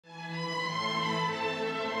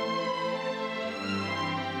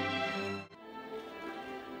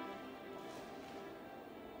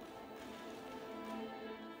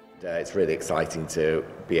It's really exciting to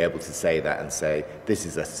be able to say that and say this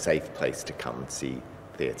is a safe place to come and see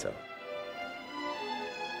theatre.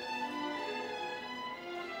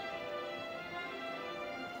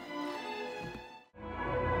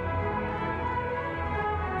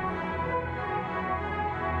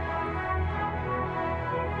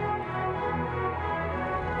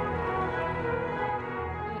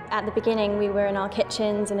 At the beginning we were in our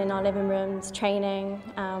kitchens and in our living rooms training,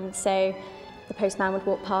 so the postman would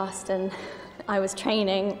walk past and I was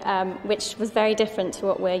training, which was very different to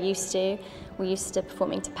what we're used to. We're used to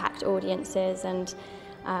performing to packed audiences, and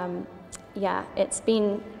yeah, it's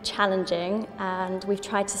been challenging, and we've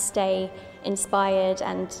tried to stay inspired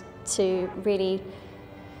and to really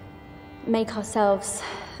make ourselves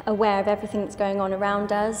aware of everything that's going on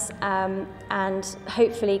around us, and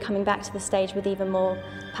hopefully coming back to the stage with even more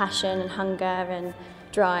passion and hunger and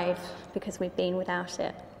drive, because we've been without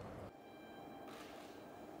it.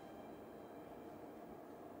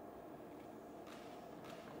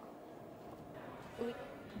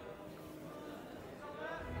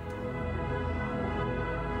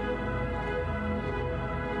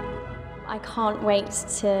 I can't wait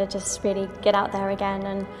to just really get out there again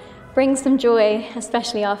and bring some joy,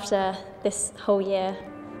 especially after this whole year.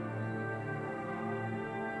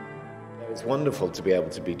 It's wonderful to be able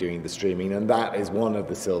to be doing the streaming, and that is one of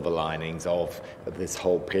the silver linings of this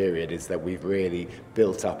whole period, is that we've really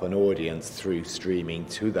built up an audience through streaming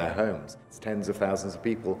to their homes. It's tens of thousands of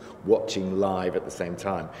people watching live at the same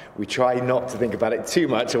time. We try not to think about it too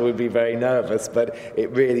much or we'd be very nervous, but it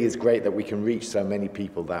really is great that we can reach so many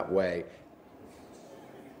people that way.